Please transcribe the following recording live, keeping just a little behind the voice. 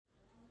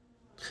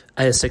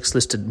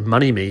ASX-listed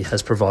Moneyme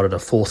has provided a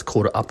fourth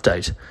quarter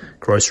update.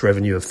 Gross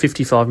revenue of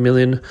 $55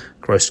 million,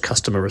 gross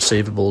customer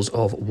receivables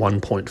of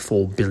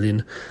 $1.4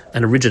 billion,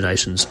 and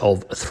originations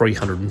of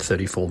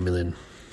 $334 million.